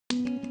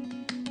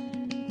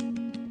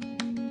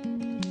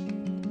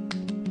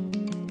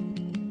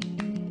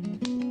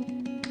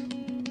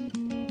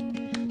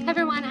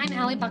everyone, I'm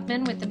Allie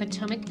Buchman with the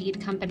Potomac Bead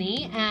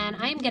Company, and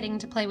I'm getting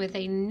to play with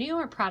a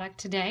newer product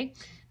today.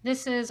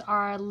 This is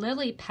our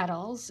lily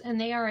petals, and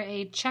they are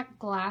a check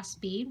glass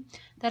bead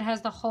that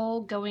has the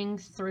hole going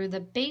through the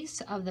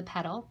base of the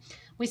petal.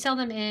 We sell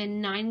them in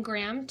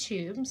 9-gram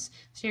tubes,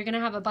 so you're going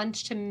to have a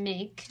bunch to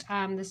make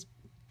this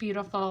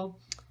beautiful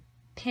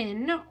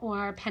pin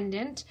or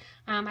pendant.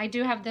 I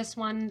do have this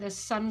one, this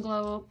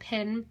SunGlow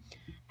pin,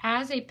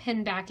 as a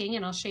pin backing,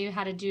 and I'll show you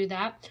how to do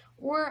that.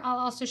 Or I'll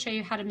also show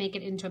you how to make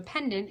it into a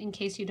pendant in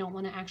case you don't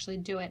want to actually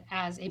do it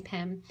as a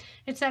pin.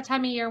 It's that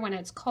time of year when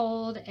it's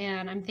cold,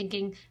 and I'm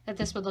thinking that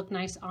this would look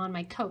nice on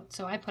my coat,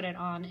 so I put it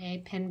on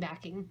a pin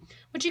backing,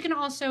 which you can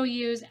also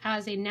use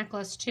as a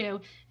necklace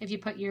too if you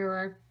put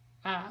your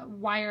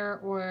wire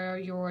or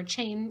your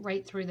chain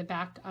right through the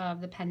back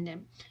of the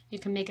pendant. You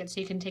can make it so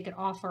you can take it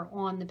off or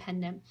on the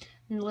pendant.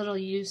 And a little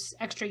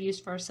extra use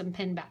for some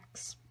pin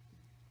backs.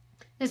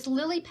 This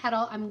lily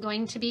petal I'm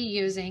going to be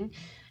using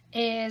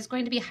is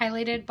going to be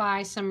highlighted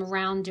by some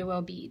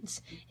RounDuo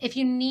beads. If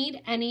you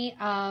need any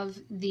of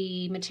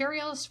the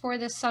materials for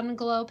this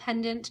SunGlow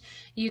pendant,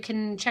 you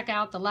can check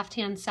out the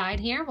left-hand side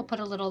here. We'll put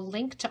a little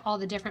link to all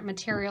the different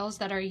materials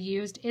that are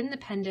used in the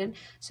pendant,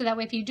 so that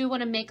way if you do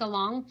want to make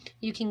along,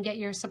 you can get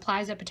your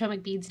supplies at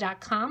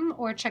PotomacBeads.com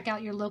or check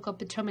out your local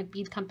Potomac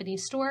Bead Company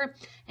store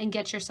and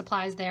get your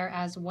supplies there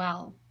as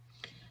well.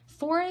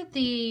 For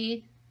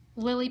the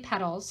lily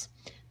petals,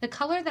 the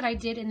color that I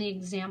did in the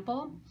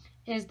example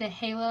is the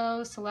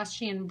Halo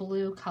Celestian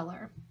Blue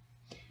color.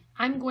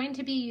 I'm going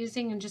to be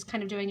using and just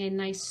kind of doing a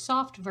nice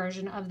soft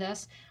version of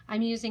this.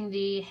 I'm using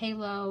the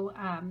Halo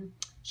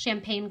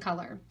Champagne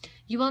color.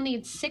 You will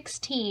need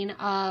 16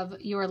 of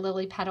your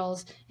lily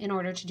petals in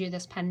order to do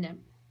this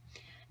pendant.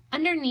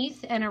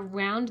 Underneath and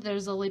around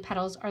those lily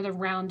petals are the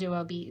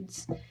RounDuo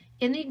beads.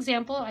 In the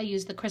example, I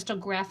used the Crystal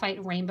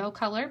Graphite Rainbow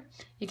color.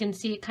 You can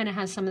see it kind of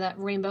has some of that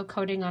rainbow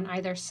coating on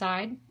either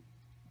side.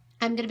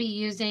 I'm going to be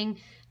using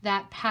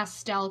that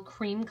pastel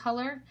cream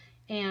color,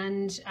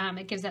 and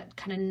it gives that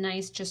kind of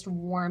nice, just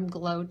warm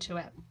glow to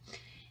it.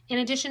 In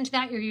addition to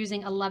that, you're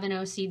using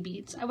 11-0 seed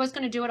beads. I was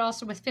going to do it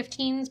also with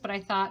 15s, but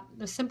I thought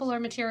the simpler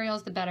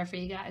materials, the better for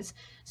you guys.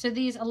 So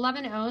these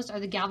 11-0s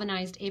are the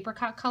Galvanized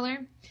Apricot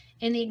color.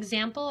 In the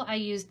example, I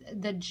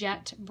used the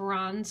Jet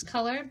Bronze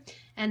color,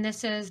 and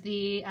this is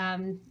the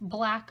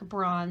Black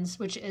Bronze,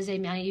 which is a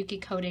Miyuki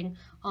coating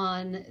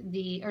on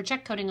the, or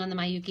check coating on the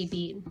Miyuki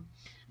bead.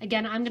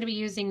 Again, I'm going to be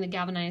using the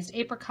Galvanized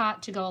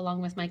Apricot to go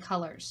along with my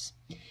colors.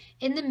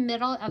 In the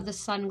middle of the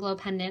SunGlow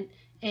pendant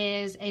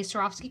is a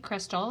Swarovski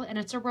crystal, and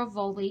it's a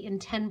Rivoli in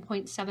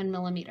 10.7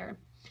 millimeter.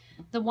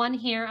 The one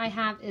here I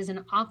have is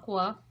an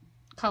aqua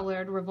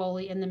colored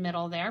Rivoli in the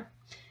middle there.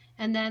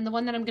 And then the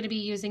one that I'm going to be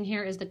using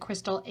here is the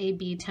Crystal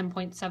AB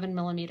 10.7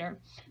 millimeter.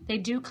 They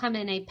do come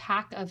in a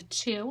pack of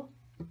 2.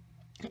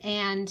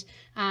 And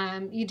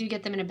you do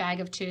get them in a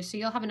bag of 2, so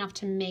you'll have enough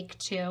to make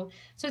 2.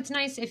 So it's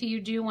nice if you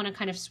do want to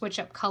kind of switch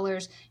up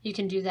colors, you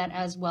can do that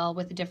as well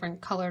with the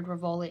different colored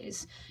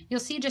Rivolis.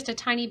 You'll see just a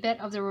tiny bit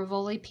of the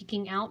Rivoli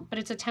peeking out, but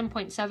it's a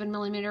 10.7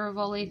 millimeter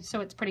Rivoli,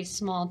 so it's pretty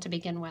small to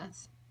begin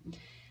with.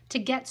 To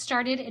get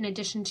started, in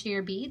addition to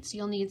your beads,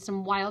 you'll need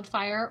some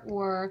wildfire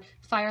or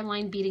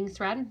fireline beading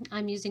thread.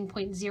 I'm using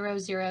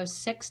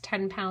 0.006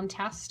 10-pound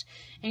test,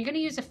 and you're going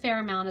to use a fair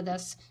amount of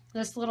this.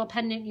 This little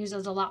pendant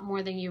uses a lot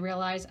more than you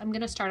realize. I'm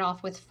going to start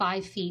off with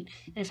 5 feet,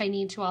 and if I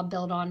need to, I'll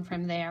build on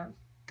from there.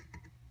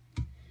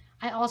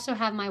 I also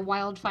have my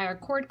wildfire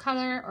cord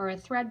cutter, or a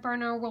thread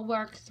burner will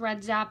work,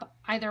 thread zap,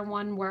 either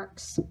one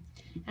works.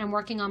 And I'm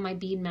working on my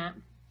bead mat.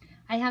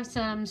 I have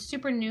some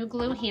super new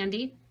glue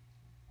handy,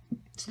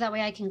 so that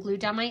way I can glue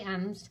down my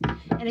ends.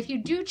 And if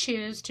you do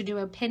choose to do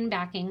a pin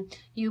backing,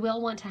 you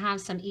will want to have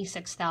some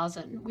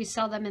E6000. We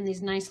sell them in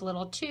these nice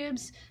little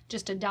tubes,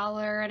 just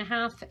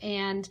 $1.50,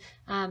 and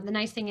the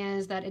nice thing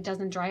is that it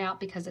doesn't dry out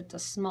because it's a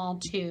small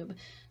tube.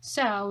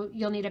 So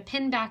you'll need a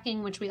pin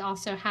backing, which we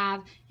also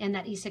have, and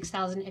that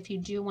E6000 if you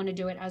do want to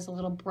do it as a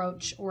little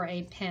brooch or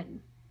a pin.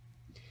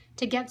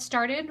 To get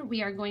started,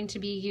 we are going to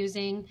be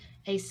using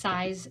a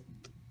size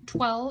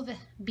 12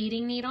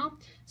 beading needle,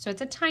 so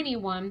it's a tiny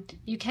one.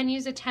 You can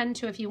use a 10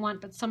 too if you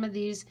want, but some of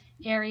these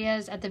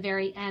areas at the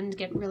very end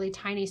get really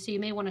tiny, so you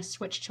may want to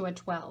switch to a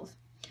 12.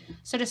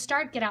 So to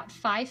start, get out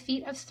 5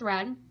 feet of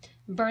thread,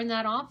 burn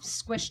that off,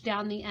 squish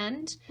down the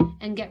end,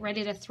 and get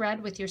ready to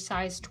thread with your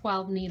size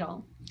 12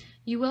 needle.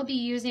 You will be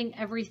using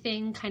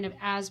everything kind of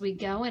as we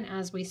go and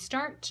as we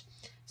start,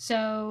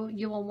 so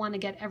you will want to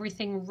get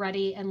everything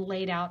ready and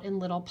laid out in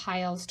little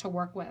piles to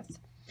work with.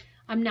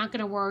 I'm not going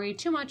to worry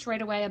too much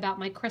right away about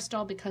my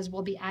crystal because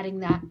we'll be adding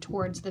that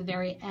towards the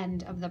very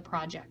end of the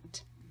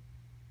project.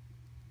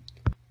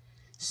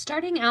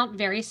 Starting out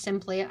very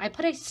simply, I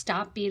put a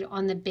stop bead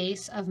on the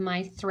base of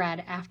my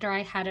thread after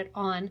I had it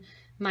on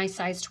my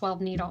size 12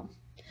 needle.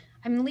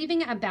 I'm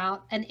leaving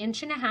about 1.5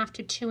 inches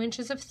to 2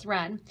 inches of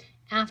thread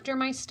after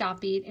my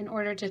stop bead in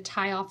order to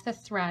tie off the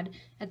thread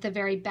at the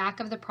very back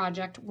of the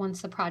project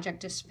once the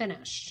project is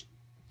finished.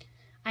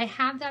 I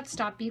have that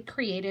stop bead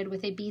created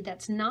with a bead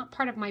that's not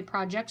part of my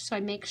project, so I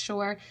make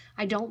sure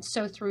I don't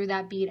sew through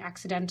that bead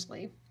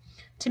accidentally.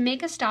 To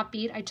make a stop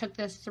bead, I took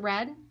the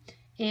thread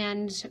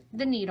and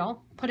the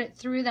needle, put it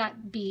through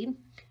that bead,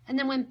 and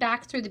then went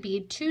back through the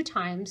bead 2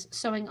 times,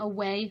 sewing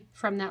away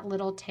from that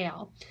little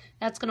tail.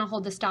 That's going to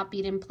hold the stop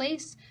bead in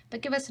place,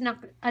 but give us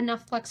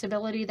enough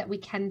flexibility that we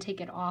can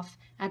take it off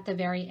at the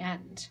very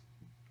end.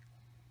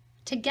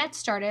 To get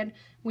started,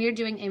 we are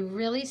doing a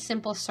really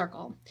simple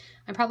circle.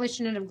 I probably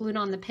shouldn't have glued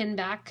on the pin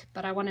back,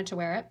 but I wanted to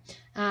wear it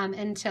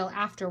until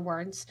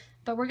afterwards.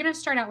 But we're going to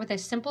start out with a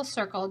simple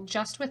circle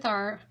just with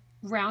our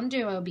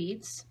RounDuo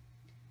beads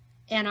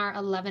and our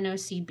 11-0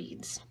 seed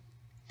beads.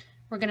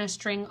 We're going to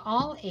string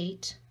all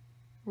 8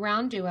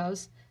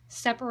 RounDuos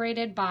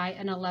separated by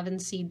an 11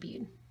 seed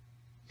bead.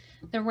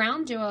 The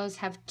RounDuos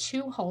have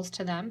 2 holes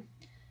to them,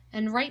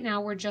 and right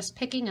now we're just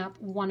picking up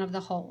one of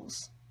the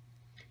holes.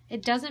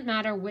 It doesn't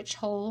matter which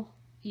hole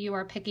you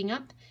are picking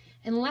up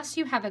unless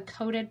you have a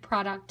coated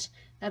product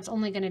that's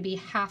only going to be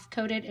half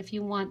coated. If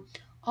you want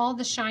all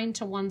the shine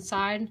to one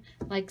side,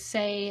 like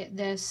say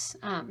this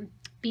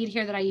bead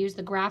here that I use,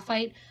 the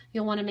graphite,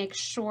 you'll want to make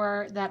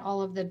sure that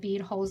all of the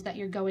bead holes that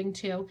you're going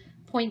to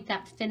point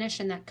that finish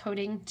and that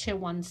coating to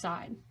one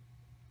side.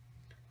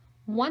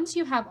 Once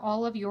you have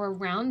all of your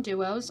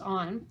RounDuos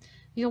on,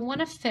 you'll want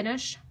to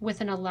finish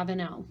with an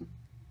 11-0.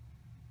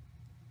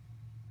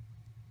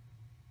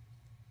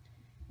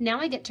 Now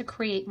I get to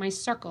create my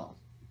circle.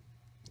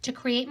 To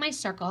create my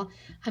circle,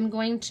 I'm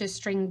going to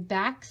string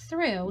back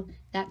through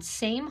that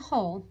same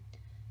hole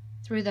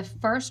through the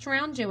first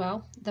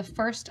RounDuo, the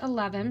first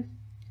 11,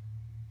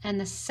 and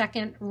the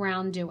second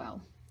RounDuo.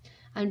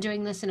 I'm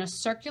doing this in a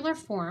circular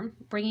form,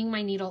 bringing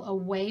my needle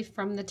away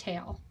from the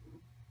tail.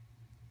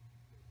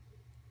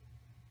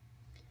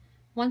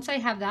 Once I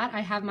have that,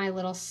 I have my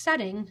little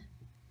setting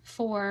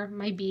for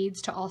my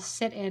beads to all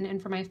sit in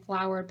and for my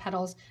flower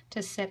petals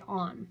to sit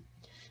on.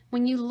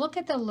 When you look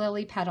at the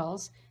lily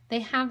petals, they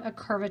have a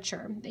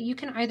curvature that you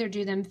can either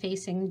do them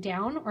facing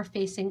down or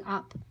facing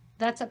up.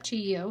 That's up to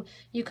you.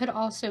 You could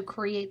also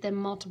create them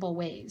multiple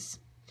ways.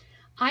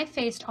 I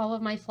faced all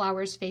of my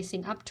flowers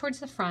facing up towards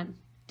the front,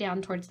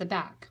 down towards the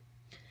back.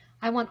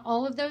 I want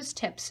all of those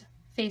tips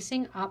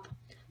facing up,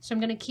 so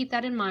I'm going to keep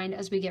that in mind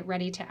as we get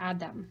ready to add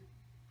them.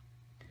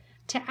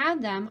 To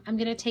add them, I'm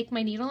going to take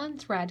my needle and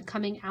thread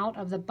coming out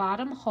of the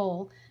bottom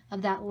hole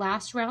of that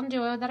last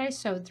RounDuo that I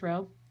sewed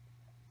through,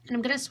 and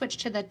I'm going to switch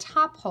to the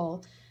top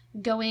hole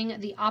going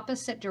the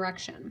opposite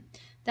direction.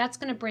 That's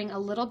going to bring a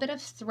little bit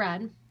of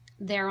thread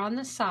there on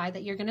the side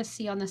that you're going to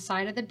see on the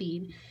side of the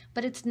bead,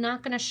 but it's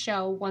not going to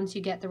show once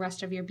you get the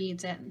rest of your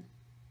beads in.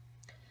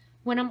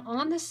 When I'm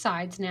on the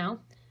sides now,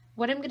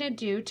 what I'm going to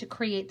do to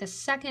create the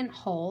second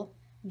hole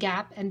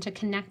gap and to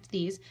connect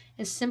these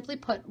is simply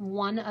put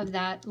one of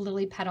that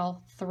lily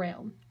petal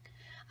through.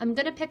 I'm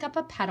going to pick up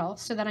a petal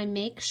so that I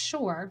make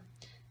sure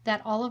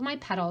that all of my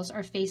petals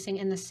are facing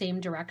in the same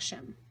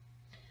direction.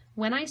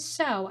 When I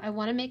sew, I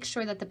want to make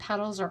sure that the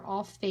petals are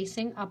all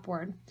facing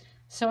upward,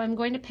 so I'm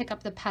going to pick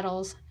up the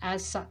petals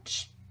as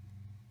such.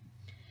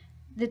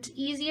 It's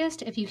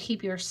easiest if you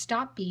keep your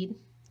stop bead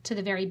to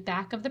the very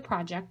back of the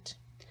project,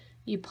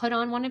 you put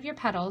on one of your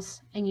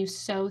petals, and you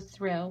sew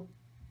through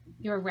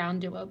your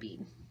RounDuo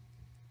bead.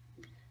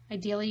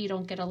 Ideally, you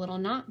don't get a little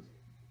knot,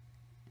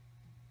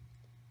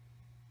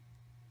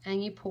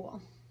 and you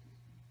pull.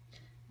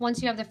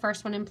 Once you have the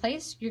first one in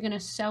place, you're going to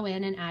sew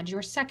in and add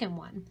your second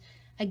one.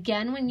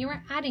 Again, when you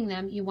are adding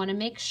them, you want to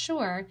make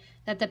sure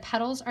that the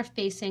petals are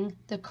facing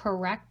the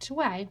correct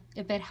way.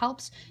 If it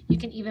helps, you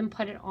can even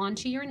put it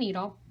onto your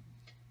needle,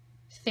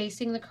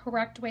 facing the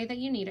correct way that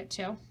you need it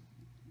to,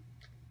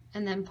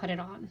 and then put it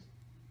on.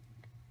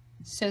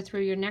 Sew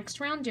through your next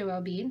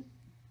RounDuo bead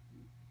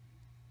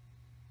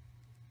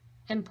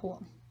and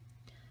pull.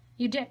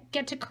 You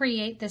get to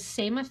create the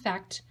same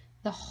effect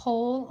the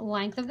whole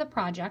length of the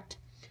project,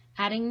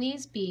 adding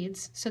these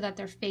beads so that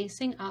they're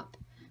facing up.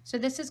 So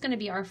this is going to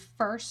be our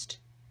first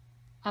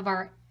of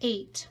our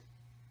 8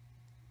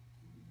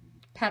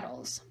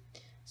 petals.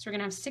 So we're going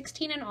to have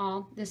 16 in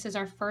all. This is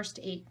our first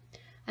 8.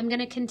 I'm going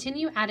to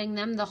continue adding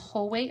them the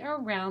whole way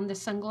around the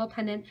SunGlow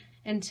pendant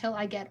until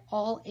I get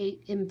all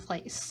 8 in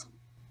place.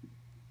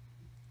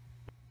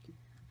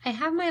 I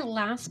have my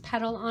last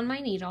petal on my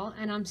needle,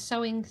 and I'm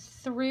sewing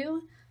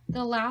through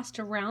the last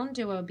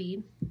RounDuo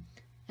bead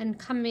and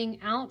coming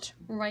out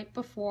right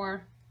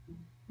before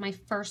my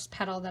first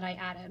petal that I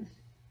added.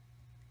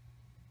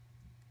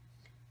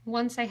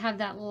 Once I have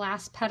that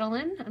last petal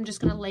in, I'm just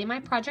going to lay my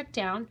project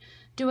down,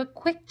 do a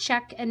quick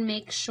check, and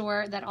make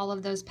sure that all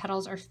of those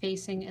petals are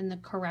facing in the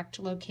correct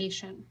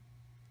location.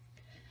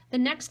 The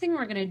next thing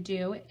we're going to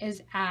do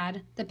is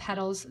add the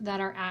petals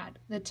that are at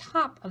the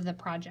top of the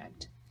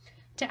project.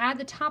 To add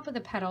the top of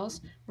the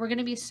petals, we're going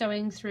to be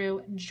sewing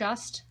through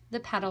just the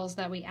petals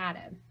that we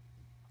added.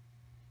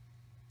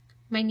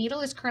 My needle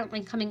is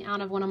currently coming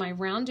out of one of my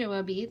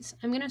RounDuo beads.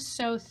 I'm going to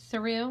sew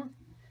through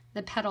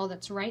the petal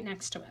that's right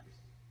next to it.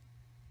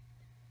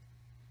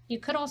 You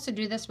could also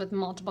do this with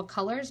multiple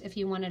colors if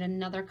you wanted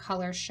another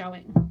color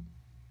showing.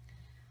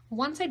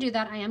 Once I do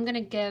that, I am going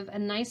to give a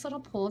nice little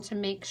pull to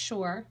make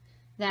sure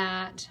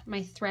that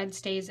my thread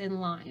stays in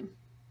line.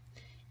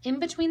 In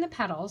between the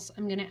petals,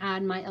 I'm going to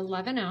add my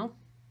 11-0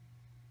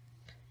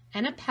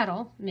 and a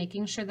petal,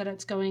 making sure that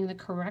it's going the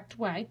correct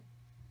way,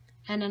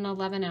 and an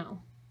 11-0.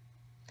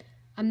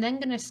 I'm then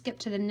going to skip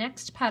to the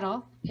next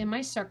petal in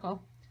my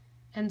circle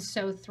and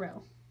sew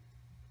through.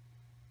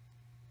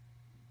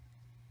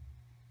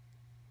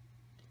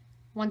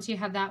 Once you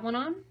have that one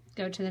on,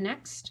 go to the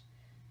next,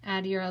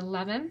 add your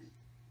 11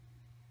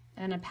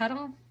 and a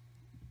petal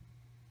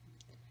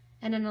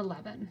and an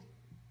 11.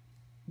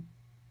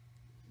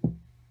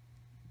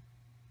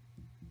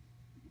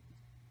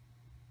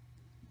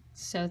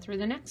 Sew through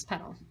the next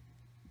petal.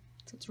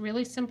 So it's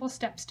really simple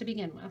steps to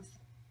begin with.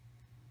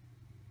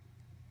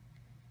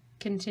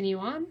 Continue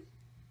on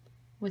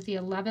with the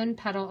 11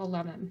 petal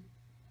 11.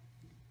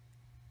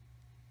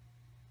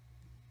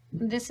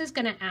 This is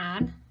going to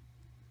add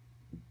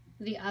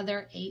the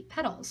other 8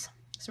 petals.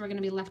 So we're going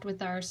to be left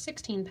with our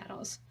 16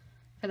 petals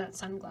for that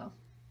SunGlow.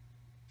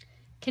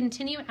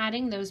 Continue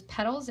adding those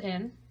petals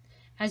in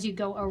as you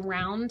go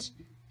around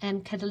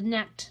and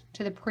connect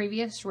to the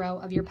previous row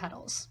of your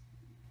petals.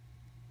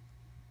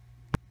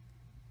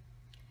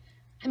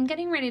 I'm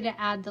getting ready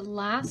to add the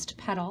last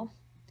petal,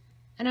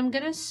 and I'm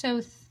going to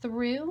sew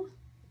through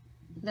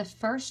the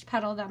first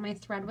petal that my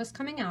thread was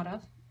coming out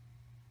of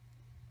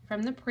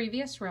from the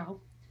previous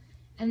row,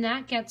 and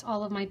that gets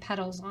all of my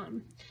petals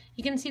on.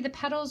 You can see the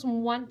petals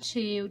want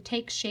to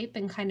take shape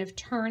and kind of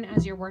turn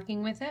as you're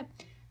working with it.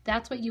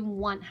 That's what you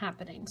want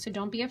happening, so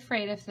don't be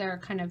afraid if they're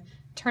kind of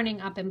turning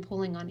up and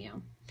pulling on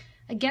you.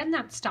 Again,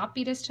 that stop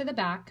bead is to the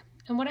back,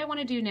 and what I want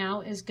to do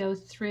now is go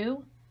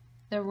through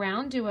the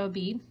RounDuo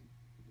bead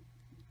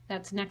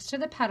that's next to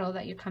the petal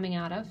that you're coming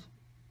out of,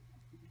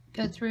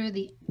 go through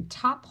the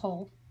top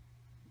hole,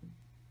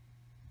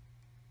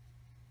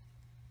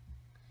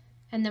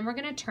 and then we're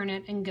going to turn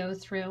it and go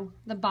through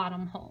the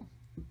bottom hole.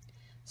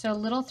 So a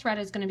little thread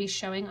is going to be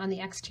showing on the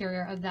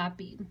exterior of that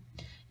bead.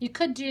 You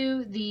could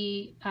do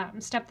the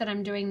step that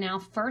I'm doing now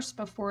first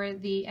before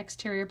the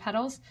exterior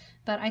petals,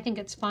 but I think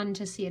it's fun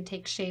to see it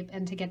take shape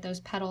and to get those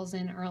petals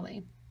in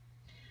early.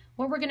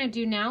 What we're going to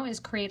do now is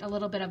create a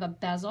little bit of a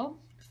bezel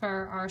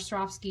for our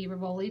Swarovski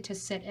Rivoli to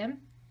sit in.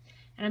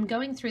 And I'm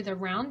going through the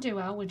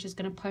RounDuo, which is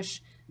going to push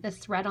the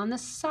thread on the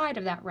side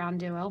of that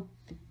RounDuo,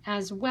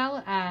 as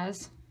well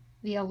as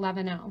the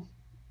 11-0.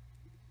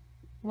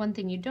 One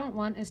thing you don't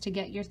want is to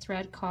get your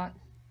thread caught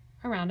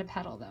around a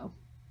petal though.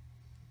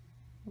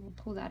 We'll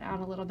pull that out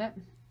a little bit,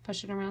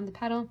 push it around the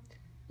petal,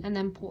 and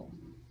then pull.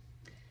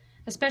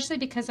 Especially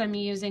because I'm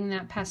using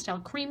that pastel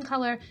cream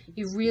color,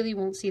 you really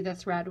won't see the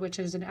thread, which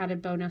is an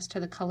added bonus to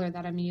the color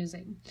that I'm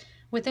using.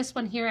 With this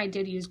one here, I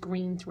did use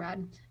green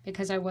thread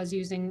because I was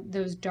using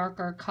those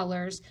darker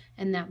colors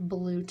and that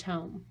blue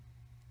tone.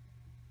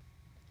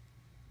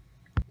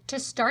 To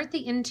start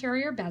the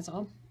interior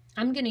bezel,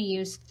 I'm going to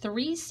use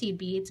 3 seed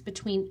beads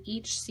between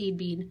each seed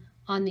bead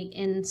on the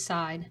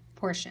inside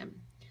portion.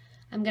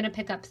 I'm going to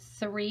pick up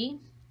 3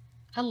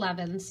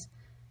 11s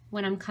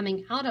when I'm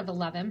coming out of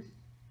 11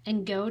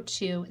 and go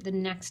to the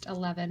next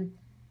 11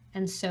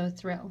 and sew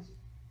through.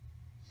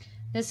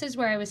 This is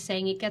where I was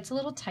saying it gets a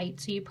little tight,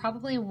 so you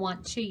probably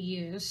want to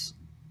use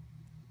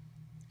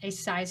a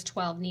size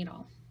 12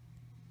 needle.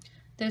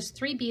 Those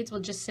 3 beads will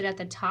just sit at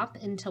the top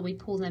until we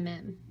pull them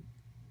in.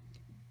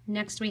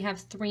 Next we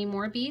have 3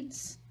 more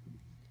beads.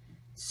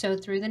 Sew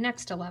through the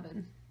next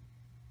 11.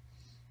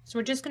 So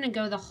we're just going to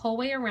go the whole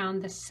way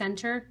around the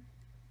center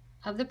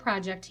of the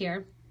project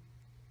here,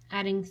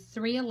 adding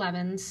 3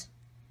 11s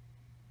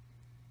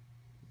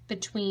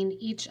between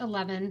each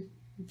 11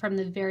 from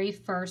the very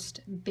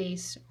first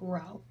base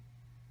row.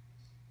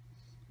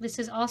 This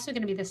is also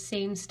going to be the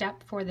same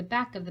step for the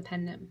back of the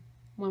pendant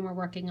when we're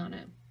working on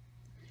it.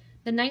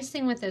 The nice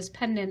thing with this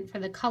pendant, for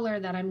the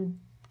color that I'm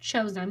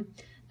chosen,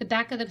 the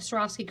back of the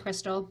Swarovski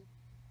crystal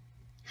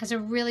has a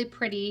really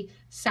pretty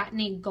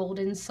satiny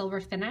golden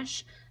silver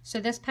finish, so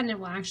this pendant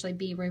will actually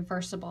be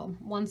reversible.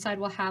 One side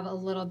will have a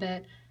little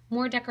bit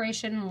more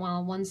decoration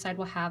while one side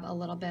will have a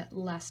little bit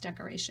less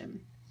decoration.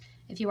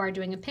 If you are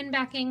doing a pin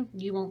backing,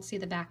 you won't see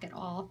the back at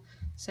all,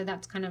 so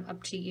that's kind of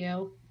up to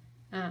you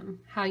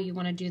how you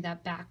want to do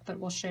that back, but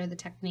we'll show the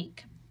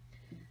technique.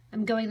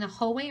 I'm going the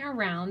whole way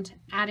around,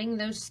 adding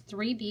those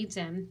 3 beads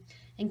in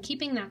and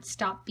keeping that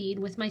stop bead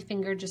with my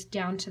finger just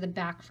down to the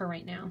back for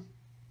right now.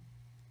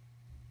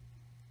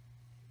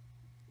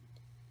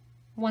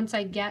 Once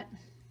I get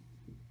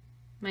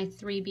my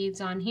 3 beads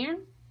on here,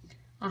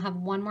 I'll have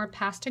one more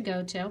pass to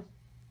go to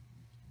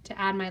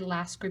add my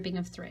last grouping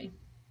of 3.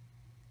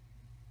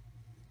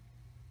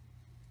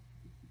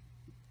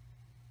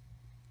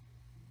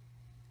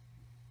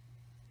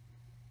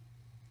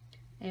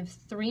 I have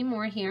 3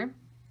 more here.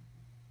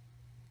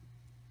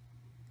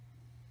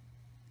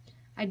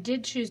 I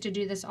did choose to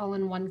do this all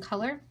in one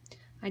color.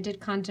 I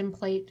did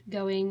contemplate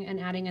going and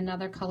adding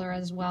another color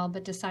as well,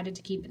 but decided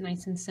to keep it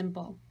nice and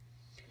simple.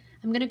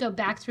 I'm going to go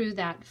back through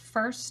that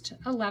first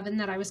 11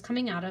 that I was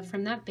coming out of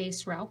from that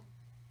base row.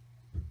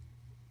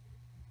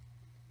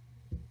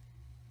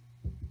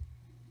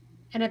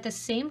 And at the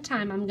same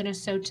time, I'm going to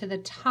sew to the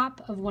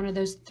top of one of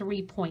those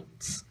 3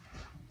 points.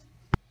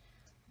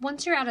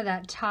 Once you're out of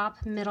that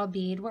top middle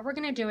bead, what we're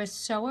going to do is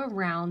sew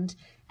around,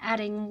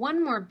 adding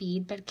one more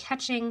bead, but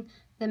catching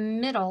the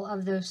middle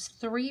of those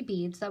 3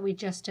 beads that we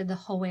just did the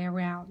whole way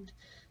around.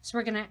 So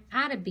we're going to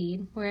add a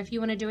bead, where if you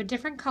want to do a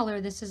different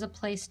color, this is a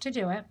place to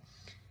do it.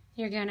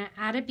 You're going to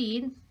add a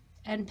bead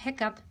and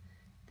pick up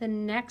the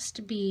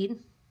next bead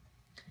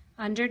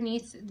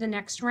underneath the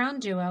next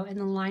RounDuo in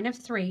the line of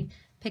 3,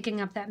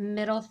 picking up that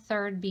middle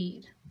 3rd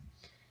bead.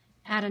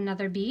 Add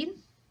another bead,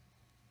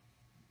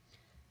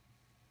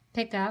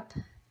 pick up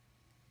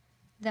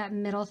that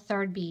middle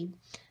 3rd bead.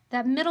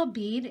 That middle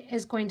bead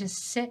is going to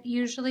sit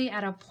usually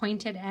at a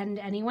pointed end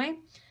anyway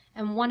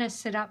and want to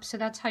sit up, so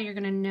that's how you're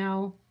going to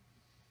know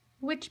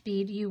which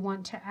bead you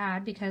want to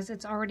add because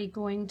it's already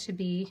going to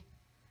be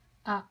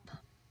up.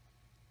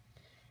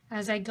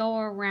 As I go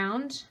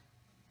around,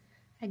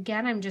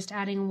 again, I'm just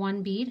adding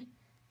 1 bead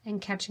and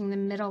catching the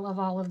middle of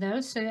all of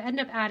those. So you end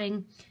up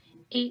adding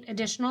 8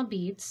 additional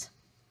beads.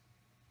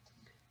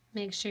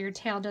 Make sure your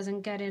tail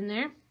doesn't get in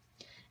there.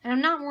 And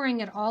I'm not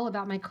worrying at all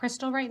about my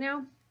crystal right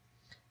now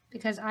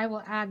because I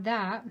will add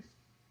that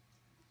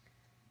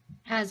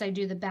as I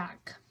do the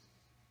back.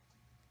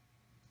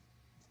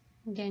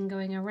 Again,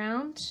 going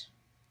around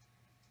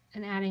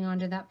and adding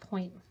onto that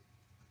point.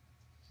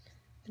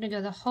 I'm going to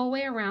go the whole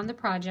way around the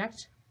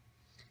project,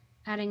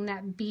 adding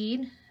that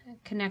bead,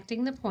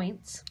 connecting the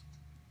points.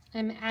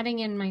 I'm adding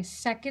in my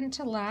second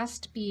to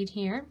last bead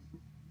here.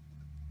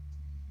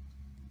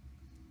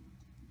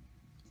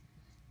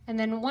 And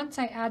then once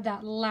I add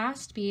that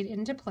last bead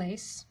into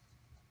place,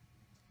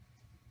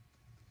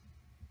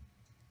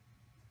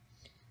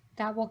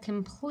 that will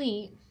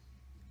complete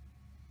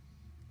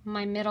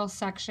my middle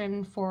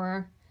section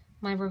for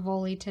my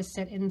Rivoli to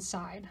sit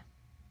inside.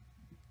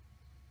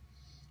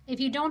 If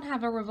you don't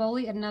have a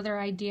Rivoli, another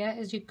idea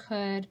is you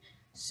could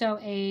sew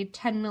a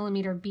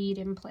 10mm bead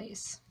in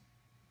place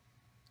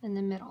in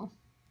the middle.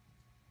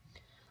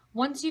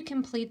 Once you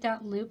complete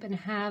that loop and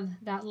have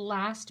that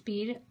last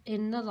bead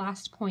in the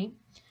last point,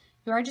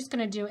 you are just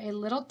going to do a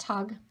little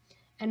tug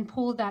and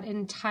pull that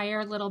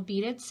entire little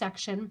beaded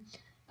section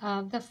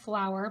of the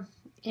flower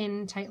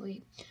in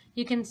tightly.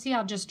 You can see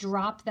I'll just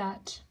drop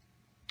that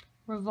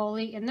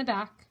Rivoli in the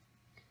back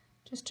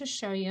just to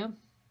show you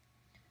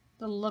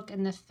the look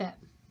and the fit.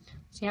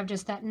 So you have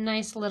just that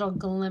nice little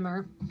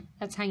glimmer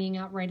that's hanging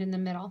out right in the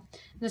middle.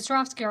 The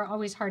Swarovski are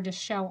always hard to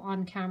show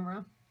on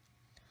camera.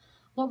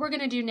 What we're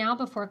going to do now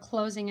before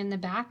closing in the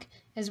back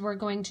is we're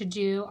going to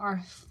do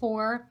our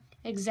 4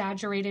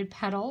 exaggerated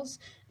petals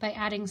by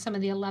adding some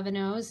of the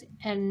 11/0s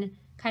and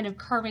kind of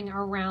curving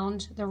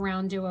around the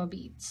RounDuo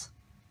beads.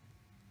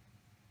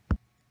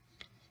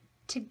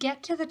 To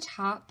get to the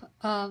top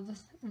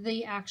of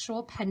the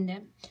actual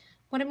pendant,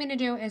 what I'm going to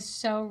do is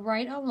sew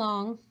right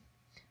along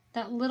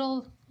that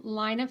little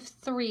line of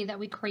 3 that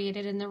we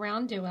created in the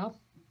RounDuo.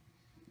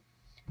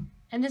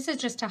 And this is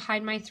just to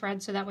hide my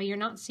thread so that way you're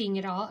not seeing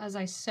it all as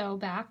I sew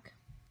back.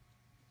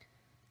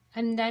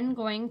 I'm then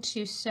going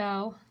to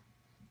sew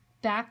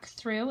back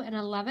through an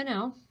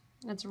 11/0,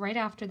 that's right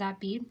after that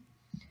bead,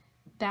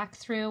 back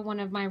through one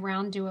of my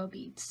RounDuo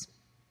beads.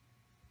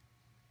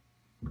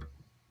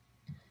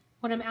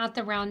 When I'm at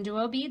the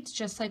RounDuo beads,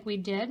 just like we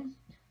did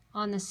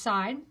on the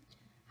side,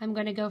 I'm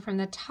going to go from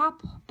the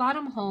top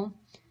bottom hole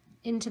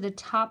into the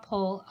top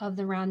hole of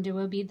the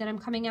RounDuo bead that I'm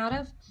coming out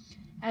of,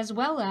 as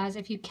well as,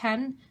 if you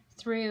can,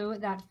 through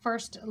that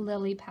first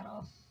lily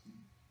petal.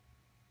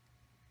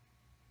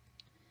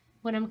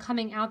 When I'm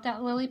coming out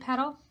that lily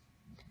petal,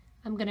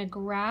 I'm going to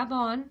grab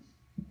on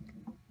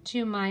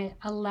to my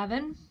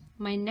 11,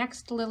 my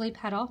next lily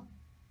petal,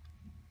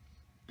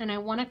 and I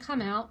want to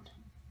come out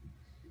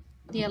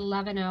the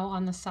 11/0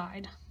 on the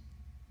side.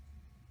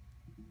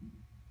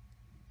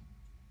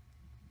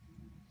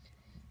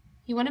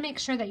 You want to make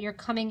sure that you're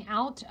coming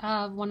out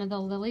of one of the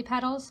lily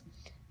petals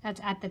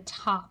that's at the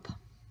top.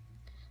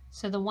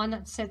 So the one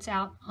that sits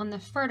out on the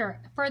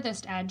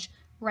furthest edge,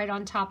 right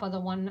on top of the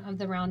one of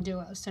the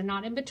RounDuo, so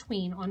not in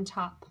between, on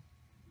top.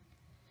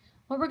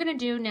 What we're going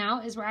to do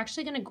now is we're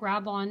actually going to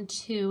grab on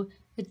to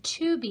the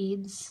 2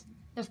 beads,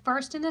 the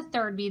first and the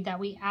 3rd bead that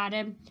we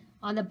added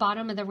on the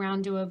bottom of the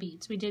RounDuo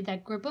beads. We did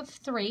that group of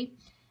 3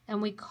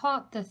 and we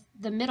caught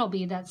the middle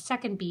bead, that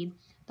 2nd bead,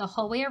 the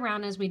whole way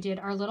around as we did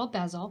our little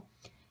bezel.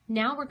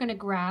 Now we're going to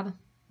grab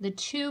the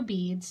 2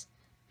 beads,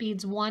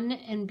 beads 1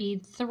 and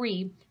bead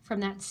 3 from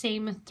that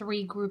same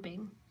 3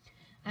 grouping.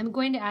 I'm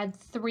going to add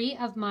 3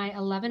 of my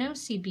 11/0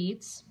 seed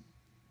beads,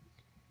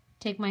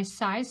 take my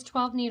size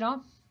 12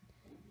 needle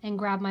and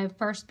grab my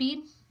first bead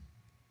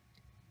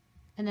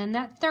and then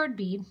that 3rd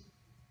bead.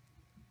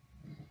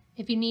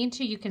 If you need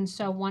to, you can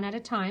sew one at a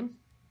time.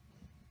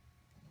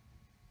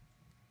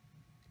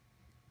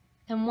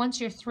 And once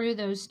you're through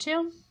those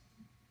 2,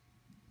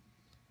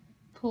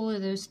 pull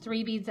those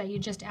 3 beads that you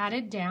just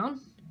added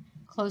down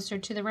closer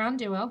to the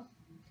RounDuo,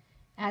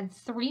 add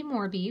 3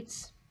 more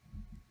beads,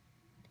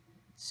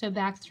 sew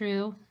back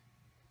through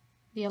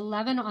the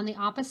 11 on the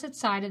opposite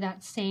side of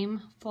that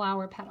same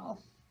flower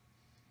petal.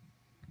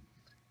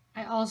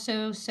 I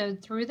also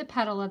sewed through the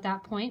petal at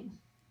that point,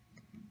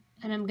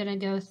 and I'm going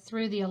to go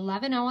through the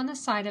 11-0 on the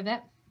side of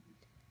it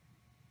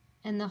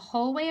and the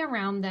whole way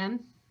around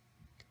them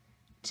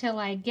till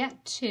I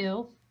get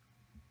to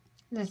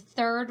the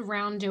third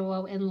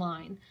RounDuo in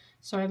line.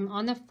 So I'm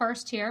on the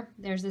first here,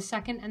 there's the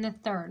second and the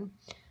third.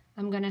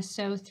 I'm going to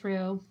sew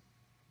through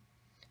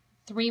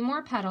 3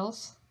 more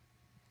petals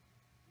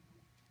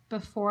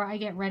before I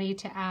get ready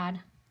to add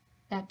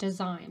that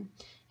design.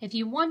 If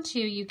you want to,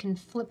 you can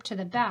flip to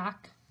the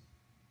back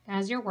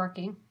as you're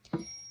working,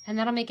 and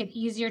that'll make it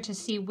easier to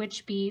see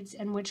which beads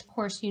and which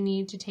course you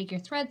need to take your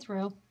thread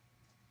through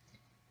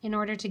in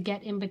order to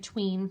get in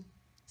between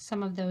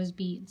some of those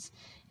beads.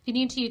 If you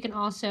need to, you can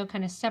also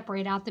kind of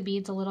separate out the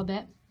beads a little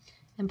bit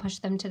and push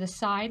them to the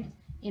side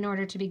in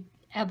order to be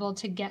able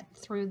to get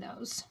through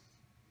those.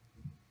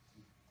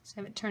 So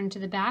I have it turned to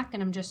the back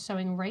and I'm just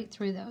sewing right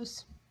through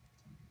those.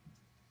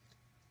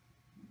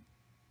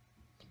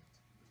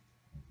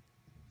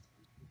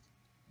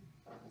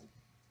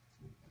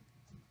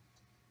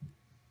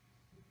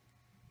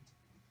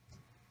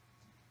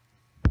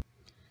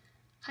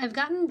 I've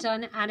gotten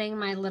done adding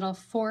my little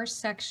 4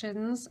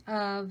 sections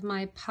of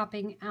my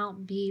popping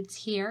out beads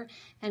here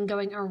and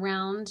going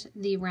around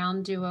the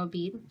RounDuo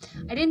bead.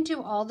 I didn't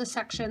do all the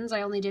sections,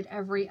 I only did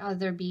every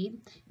other bead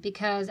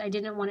because I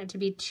didn't want it to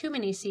be too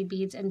many seed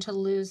beads and to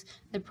lose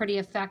the pretty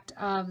effect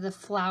of the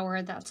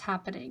flower that's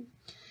happening.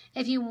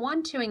 If you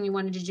want to and you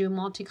wanted to do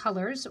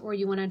multicolors or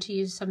you wanted to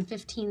use some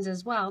 15s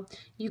as well,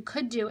 you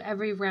could do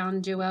every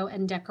RounDuo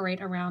and decorate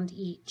around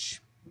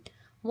each.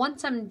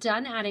 Once I'm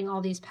done adding all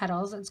these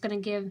petals, it's going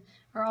to give,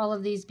 or all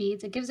of these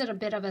beads, it gives it a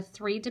bit of a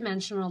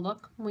 3-dimensional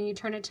look. When you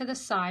turn it to the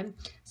side,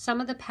 some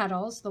of the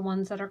petals, the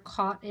ones that are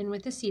caught in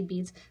with the seed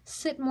beads,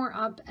 sit more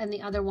up and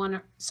the other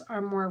ones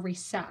are more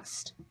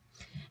recessed.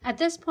 At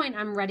this point,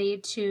 I'm ready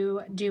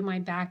to do my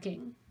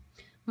backing.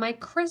 My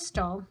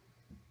crystal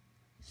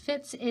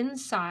fits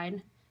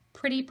inside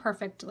pretty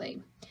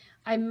perfectly.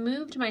 I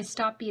moved my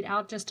stop bead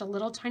out just a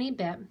little tiny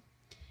bit,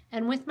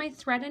 and with my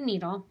thread and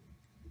needle,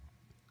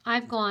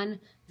 I've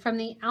gone from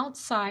the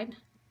outside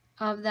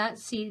of that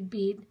seed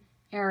bead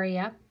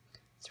area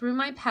through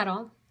my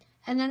petal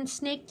and then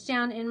snaked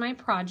down in my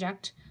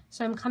project,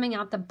 so I'm coming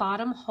out the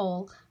bottom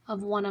hole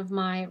of one of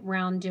my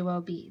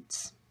RounDuo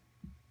beads.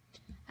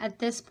 At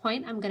this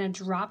point, I'm going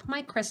to drop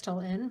my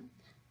crystal in,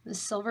 the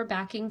silver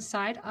backing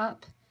side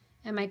up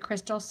and my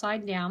crystal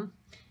side down,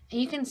 and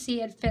you can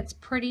see it fits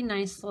pretty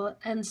nice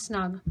and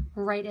snug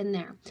right in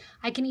there.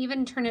 I can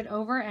even turn it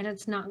over and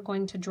it's not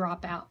going to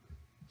drop out.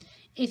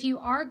 If you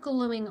are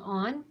gluing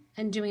on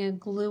and doing a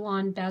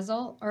glue-on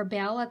bezel or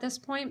bail at this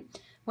point,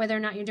 whether or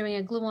not you're doing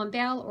a glue-on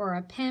bail or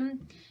a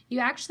pin, you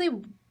actually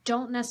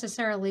don't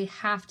necessarily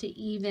have to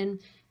even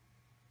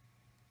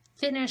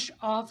finish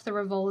off the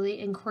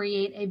Rivoli and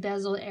create a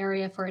bezel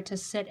area for it to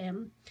sit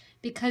in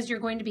because you're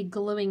going to be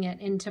gluing it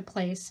into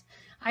place.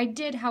 I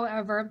did,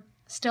 however,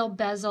 still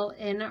bezel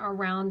in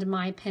around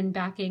my pin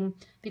backing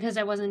because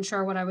I wasn't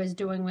sure what I was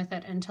doing with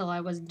it until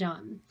I was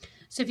done.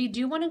 So if you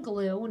do want to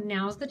glue,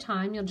 now's the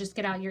time. You'll just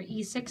get out your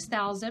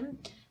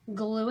E6000,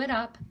 glue it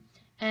up,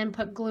 and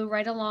put glue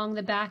right along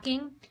the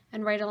backing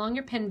and right along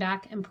your pin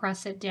back and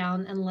press it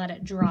down and let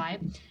it dry,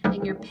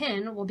 and your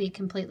pin will be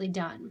completely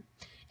done.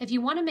 If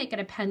you want to make it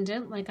a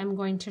pendant like I'm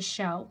going to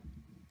show,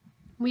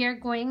 we are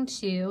going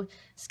to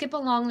skip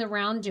along the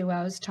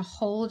RounDuos to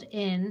hold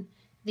in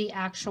the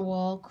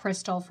actual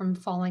crystal from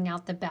falling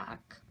out the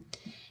back.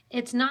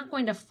 It's not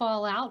going to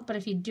fall out, but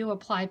if you do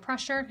apply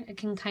pressure, it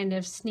can kind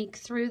of sneak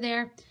through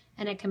there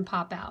and it can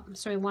pop out.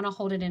 So we want to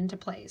hold it into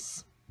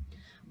place.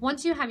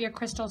 Once you have your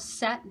crystal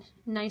set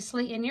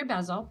nicely in your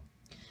bezel,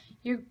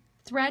 your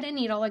thread and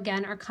needle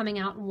again are coming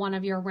out one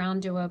of your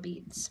RounDuo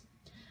beads.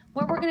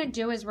 What we're going to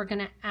do is we're going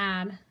to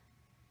add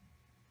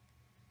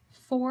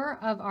 4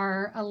 of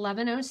our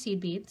 11-0 seed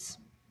beads.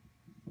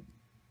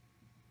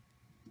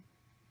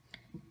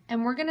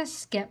 And we're going to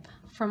skip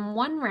from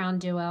one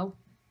RounDuo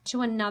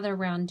to another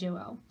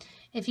RounDuo.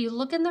 If you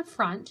look in the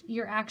front,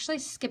 you're actually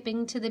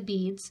skipping to the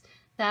beads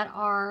that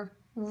are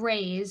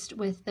raised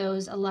with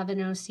those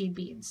 11-0 seed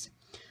beads.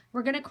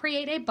 We're going to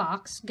create a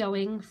box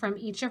going from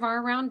each of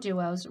our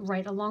RounDuos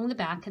right along the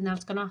back, and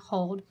that's going to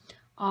hold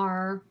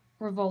our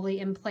Rivoli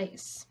in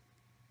place.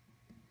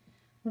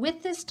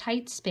 With this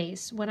tight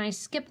space, when I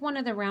skip one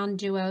of the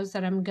RounDuos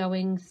that I'm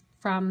going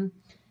from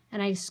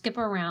and I skip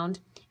around,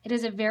 it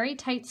is a very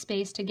tight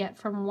space to get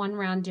from one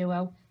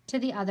RounDuo to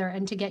the other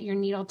and to get your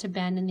needle to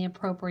bend in the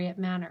appropriate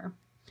manner.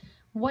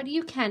 What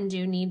you can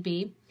do, need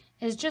be,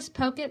 is just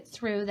poke it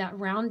through that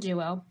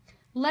RounDuo,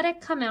 let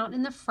it come out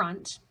in the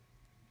front,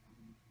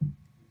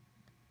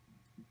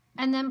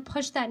 and then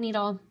push that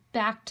needle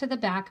back to the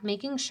back,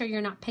 making sure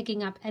you're not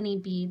picking up any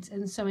beads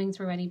and sewing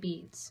through any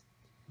beads.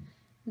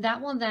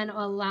 That will then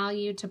allow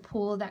you to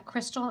pull that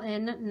crystal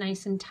in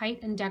nice and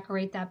tight and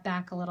decorate that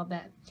back a little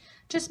bit.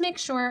 Just make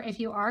sure if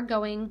you are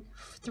going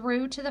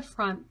through to the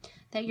front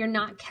that you're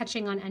not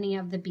catching on any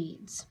of the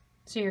beads.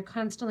 So you're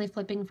constantly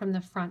flipping from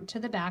the front to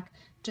the back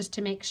just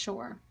to make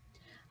sure.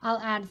 I'll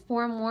add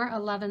 4 more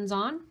 11s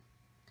on,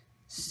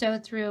 sew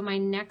through my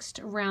next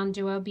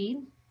RounDuo bead.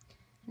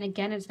 And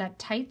again, it's that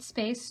tight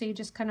space, so you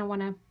just kind of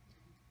want to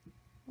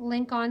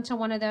link onto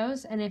one of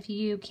those, and if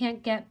you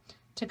can't get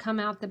to come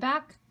out the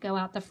back, go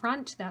out the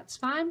front, that's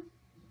fine.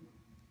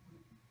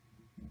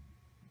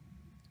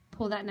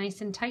 Pull that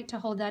nice and tight to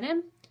hold that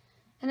in,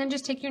 and then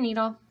just take your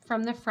needle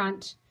from the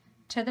front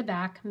to the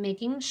back,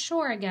 making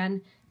sure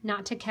again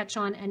not to catch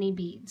on any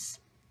beads.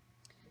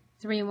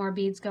 4 more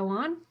beads go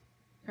on,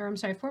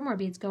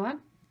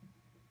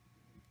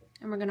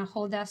 and we're going to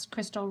hold that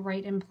crystal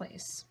right in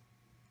place.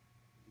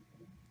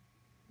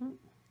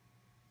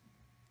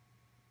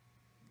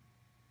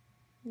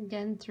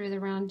 Again through the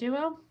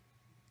RounDuo,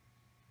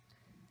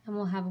 and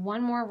we'll have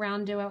 1 more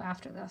RounDuo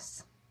after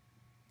this.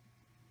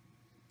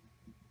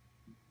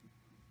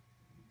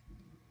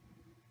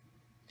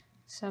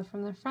 So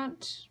from the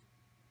front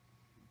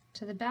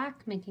to the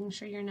back, making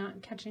sure you're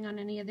not catching on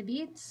any of the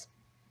beads,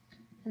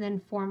 and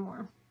then 4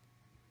 more.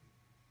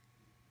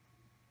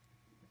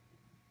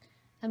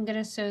 I'm going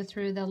to sew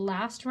through the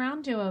last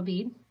RounDuo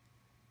bead,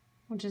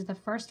 which is the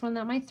first one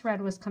that my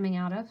thread was coming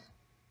out of.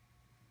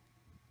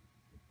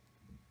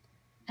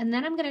 And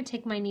then I'm going to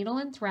take my needle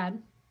and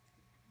thread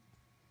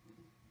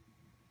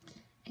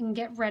and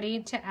get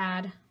ready to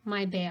add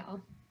my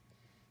bail.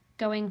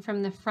 Going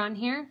from the front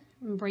here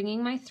and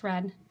bringing my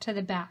thread to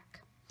the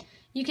back.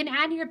 You can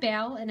add your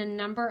bail in a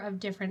number of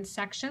different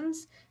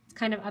sections. It's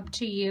kind of up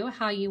to you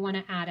how you want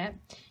to add it.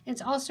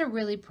 It's also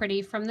really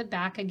pretty from the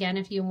back. Again,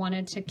 if you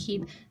wanted to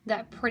keep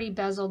that pretty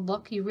bezeled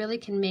look, you really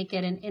can make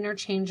it an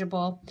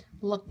interchangeable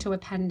look to a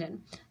pendant.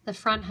 The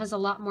front has a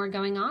lot more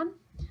going on.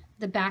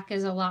 The back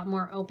is a lot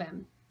more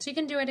open. So you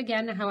can do it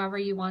again however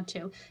you want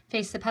to.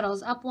 Face the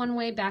petals up one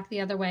way, back the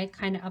other way,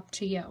 kind of up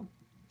to you.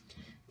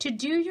 To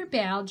do your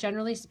bail,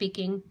 generally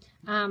speaking,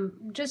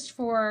 just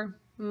for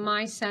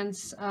my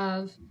sense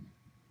of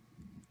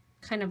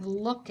kind of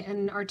look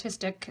and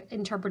artistic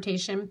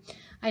interpretation,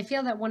 I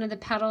feel that one of the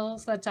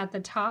petals that's at the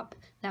top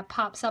that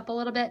pops up a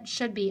little bit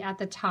should be at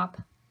the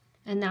top,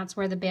 and that's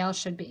where the bail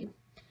should be.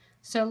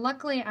 So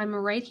luckily I'm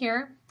right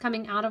here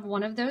coming out of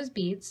one of those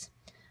beads.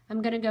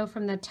 I'm going to go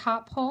from the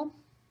top hole,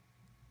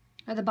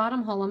 or the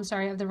bottom hole, I'm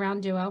sorry, of the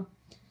RounDuo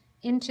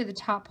into the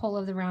top hole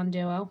of the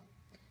RounDuo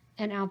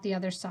and out the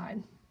other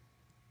side.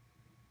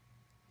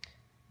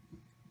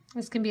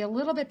 This can be a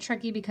little bit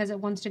tricky because it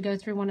wants to go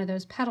through one of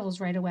those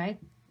petals right away,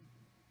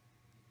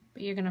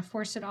 but you're going to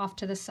force it off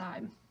to the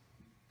side.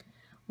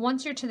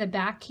 Once you're to the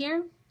back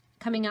here,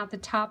 coming out the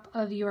top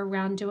of your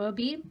RounDuo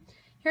bead,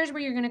 here's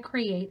where you're going to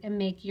create and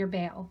make your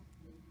bail.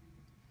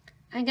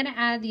 I'm going to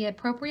add the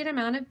appropriate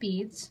amount of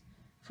beads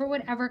for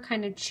whatever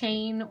kind of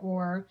chain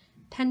or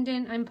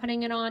pendant I'm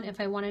putting it on. If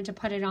I wanted to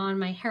put it on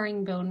my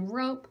herringbone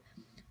rope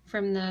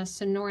from the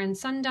Sonoran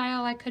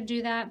sundial, I could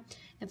do that.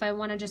 If I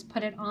want to just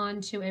put it on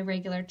to a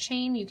regular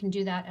chain, you can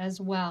do that as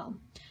well.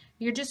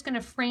 You're just going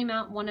to frame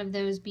out one of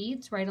those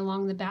beads right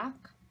along the back.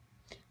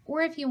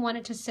 Or if you want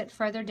it to sit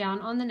further down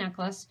on the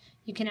necklace,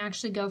 you can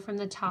actually go from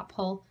the top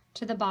hole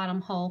to the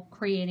bottom hole,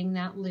 creating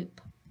that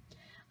loop.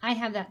 I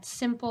have that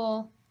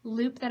simple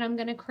loop that I'm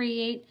going to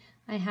create.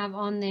 I have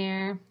on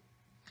there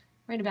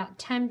right about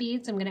 10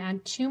 beads. I'm going to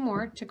add 2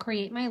 more to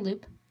create my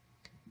loop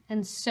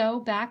and sew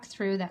back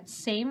through that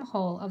same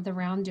hole of the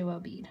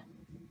RounDuo bead,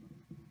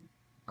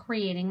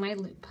 creating my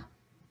loop.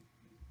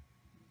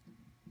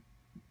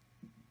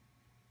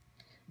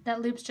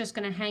 That loop's just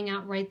going to hang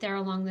out right there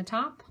along the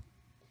top,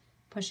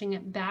 pushing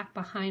it back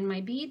behind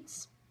my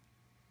beads,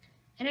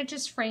 and it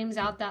just frames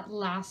out that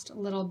last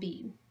little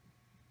bead.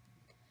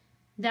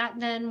 That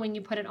then, when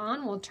you put it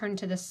on, will turn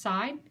to the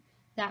side.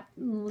 That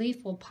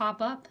leaf will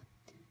pop up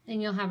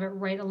and you'll have it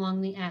right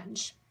along the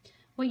edge.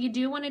 What you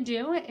do want to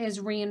do is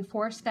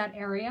reinforce that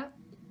area.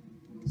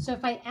 So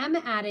if I am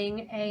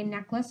adding a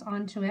necklace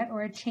onto it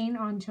or a chain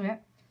onto it,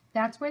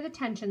 that's where the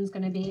tension is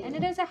going to be. And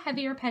it is a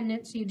heavier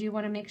pendant, so you do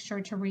want to make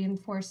sure to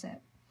reinforce it.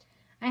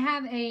 I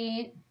have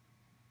a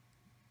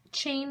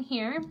chain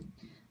here,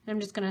 and I'm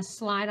just going to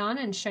slide on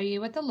and show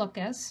you what the look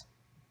is.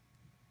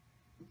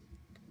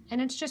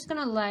 And it's just going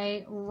to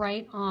lay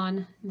right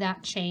on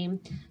that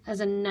chain as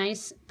a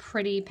nice,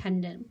 pretty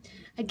pendant.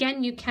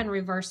 Again, you can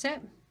reverse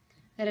it,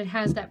 that it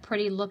has that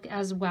pretty look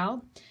as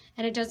well.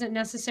 And it doesn't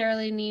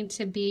necessarily need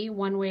to be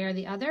one way or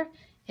the other.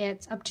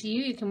 It's up to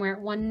you. You can wear it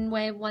one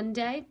way one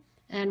day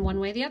and one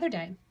way the other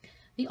day.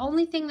 The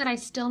only thing that I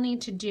still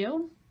need to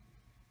do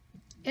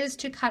is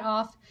to cut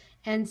off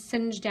and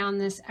singe down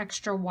this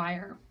extra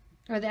wire,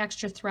 or the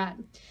extra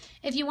thread.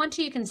 If you want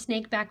to, you can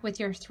snake back with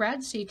your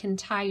thread, so you can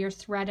tie your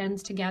thread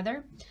ends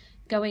together,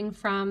 going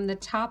from the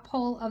top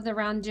hole of the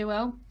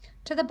RounDuo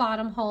to the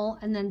bottom hole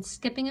and then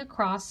skipping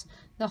across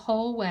the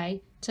whole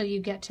way till you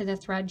get to the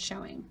thread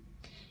showing.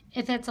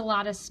 If it's a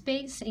lot of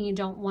space and you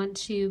don't want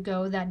to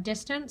go that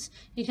distance,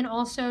 you can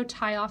also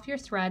tie off your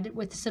thread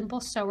with simple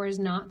sewer's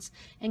knots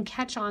and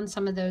catch on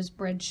some of those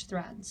bridge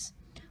threads.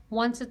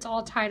 Once it's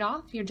all tied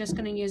off, you're just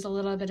going to use a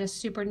little bit of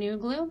super glue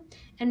glue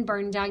and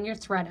burn down your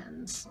thread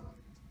ends.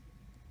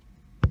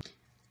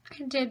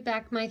 I did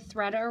back my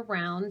thread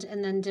around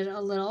and then did a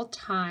little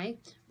tie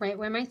right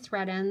where my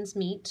thread ends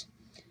meet.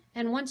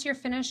 And once you're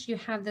finished, you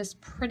have this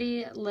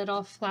pretty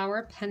little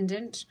flower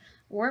pendant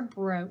or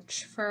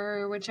brooch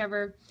for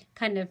whichever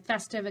kind of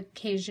festive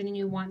occasion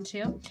you want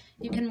to.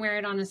 You can wear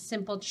it on a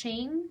simple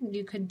chain.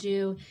 You could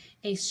do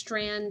a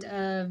strand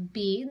of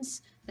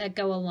beads that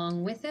go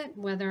along with it.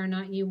 Whether or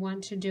not you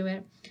want to do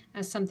it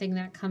as something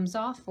that comes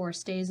off or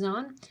stays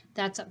on,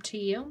 that's up to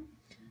you.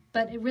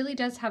 But it really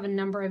does have a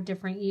number of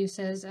different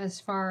uses as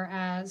far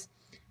as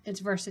its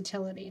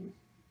versatility.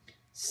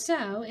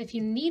 So if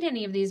you need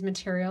any of these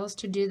materials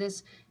to do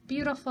this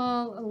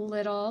beautiful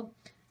little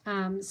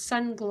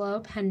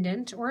SunGlow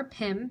Pendant or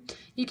pin,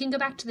 you can go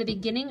back to the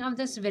beginning of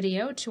this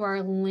video to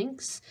our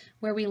links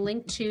where we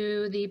link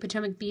to the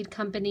Potomac Bead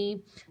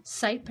Company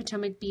site,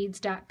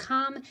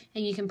 PotomacBeads.com,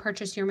 and you can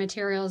purchase your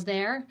materials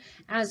there.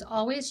 As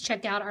always,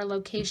 check out our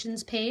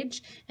locations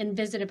page and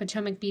visit a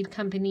Potomac Bead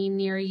Company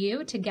near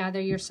you to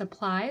gather your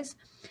supplies.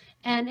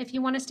 And if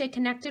you want to stay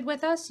connected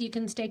with us, you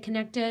can stay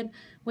connected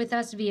with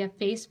us via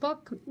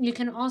Facebook. You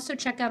can also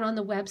check out on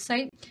the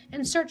website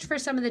and search for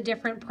some of the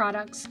different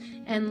products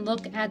and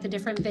look at the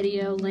different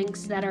video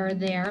links that are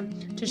there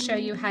to show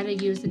you how to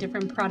use the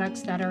different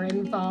products that are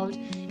involved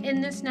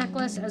in this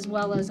necklace as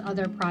well as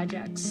other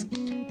projects.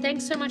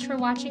 Thanks so much for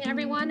watching,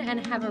 everyone,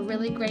 and have a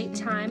really great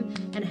time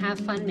and have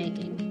fun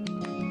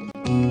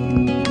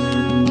making.